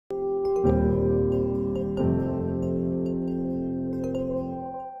Hello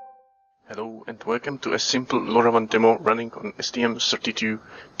and welcome to a simple LoRaWAN demo running on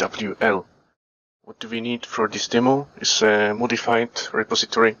STM32WL. What do we need for this demo is a modified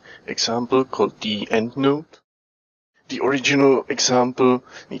repository example called the end node. The original example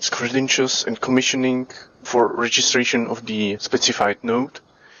needs credentials and commissioning for registration of the specified node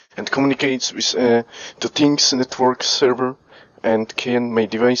and communicates with the Things network server and KN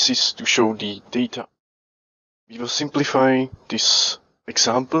devices to show the data. We will simplify this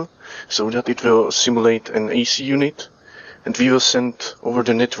example so that it will simulate an AC unit, and we will send over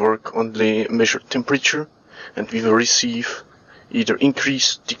the network only measured temperature, and we will receive either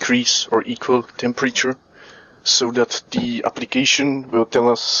increase, decrease or equal temperature, so that the application will tell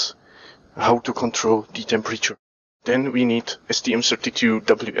us how to control the temperature. Then we need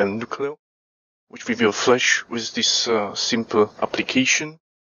STM32WL Nucleo, which we will flash with this simple application.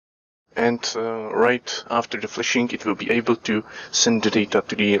 And right after the flashing, it will be able to send the data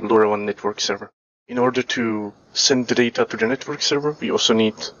to the LoRaWAN network server. In order to send the data to the network server, we also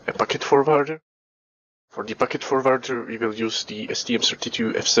need a packet forwarder. For the packet forwarder, we will use the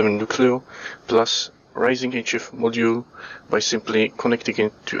STM32F7 Nucleo plus Rising HF module by simply connecting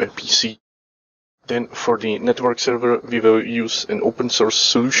it to a PC. Then for the network server, we will use an open source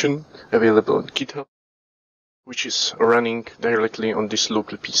solution available on GitHub, which is running directly on this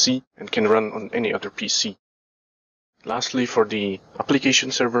local PC and can run on any other PC. Lastly, for the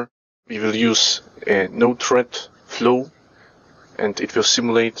application server, we will use a node-thread flow, and it will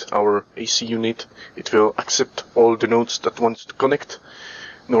simulate our AC unit. It will accept all the nodes that want to connect.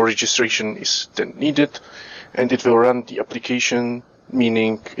 No registration is then needed, and it will run the application,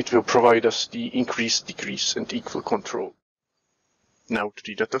 meaning it will provide us the increase, decrease, and equal control. Now to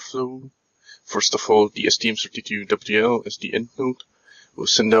the data flow. First of all, the STM32WL as the end node will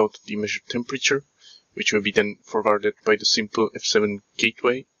send out the measured temperature, which will be then forwarded by the simple F7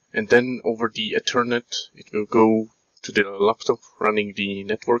 gateway. And then over the Ethernet, it will go to the laptop running the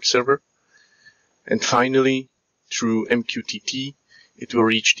network server. And finally, through MQTT, it will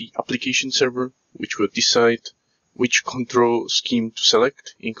reach the application server, which will decide which control scheme to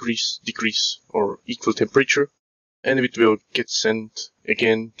select, increase, decrease, or equal temperature. And it will get sent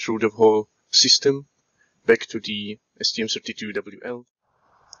again through the whole system back to the STM32WL.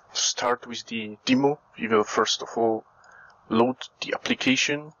 To start with the demo, we will first of all load the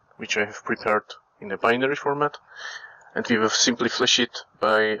application, which I have prepared in a binary format, and we will simply flash it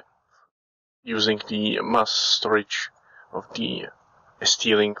by using the mass storage of the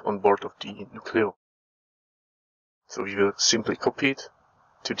ST-Link on board of the Nucleo. So we will simply copy it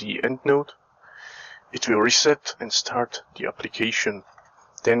to the end node. It will reset and start the application.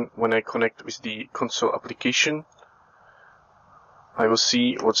 Then when I connect with the console application, I will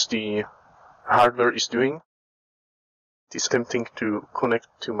see what the hardware is doing. It is attempting to connect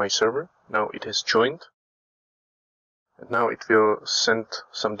to my server. Now it has joined. And now it will send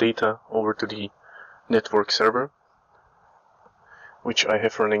some data over to the network server, which I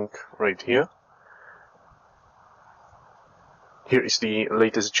have running right here. Here is the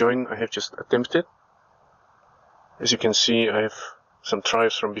latest join I have just attempted. As you can see, I have some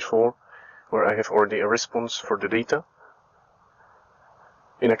tries from before where I have already a response for the data.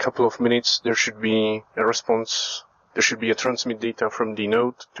 In a couple of minutes there should be a response, there should be a transmit data from the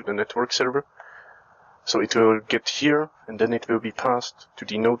node to the network server. So it will get here and then it will be passed to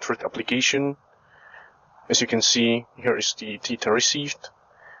the node thread application. As you can see, here is the data received.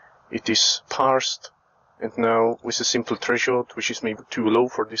 It is parsed, and now with a simple threshold, which is maybe too low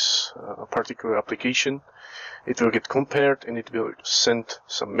for this particular application, it will get compared and it will send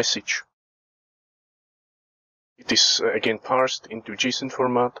some message. It is again parsed into JSON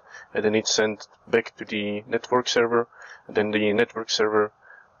format, and then it's sent back to the network server, and then the network server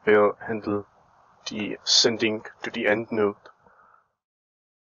will handle the sending to the end node.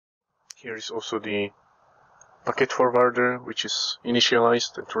 Here is also the packet forwarder, which is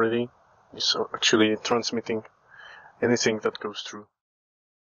initialized and ready. It's actually transmitting anything that goes through.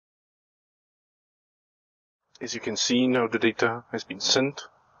 As you can see, now the data has been sent.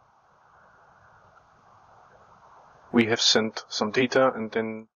 We have sent some data, and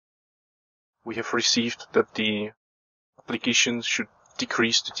then we have received that the application should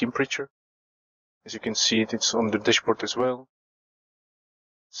decrease the temperature. As you can see, it's on the dashboard as well.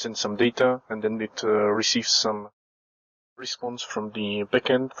 Send some data, and then it receives some response from the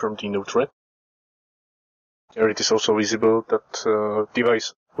backend, from the node thread. There it is also visible that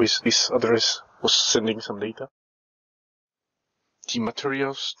device with this address was sending some data. The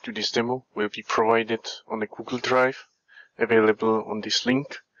materials to this demo will be provided on a Google Drive, available on this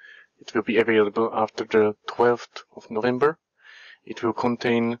link. It will be available after the 12th of November. It will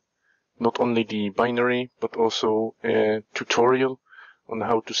contain not only the binary, but also a tutorial on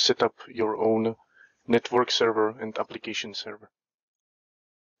how to set up your own network server and application server.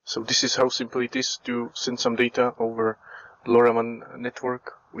 So this is how simple it is to send some data over LoRaWAN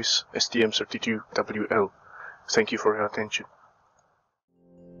network with STM32WL. Thank you for your attention.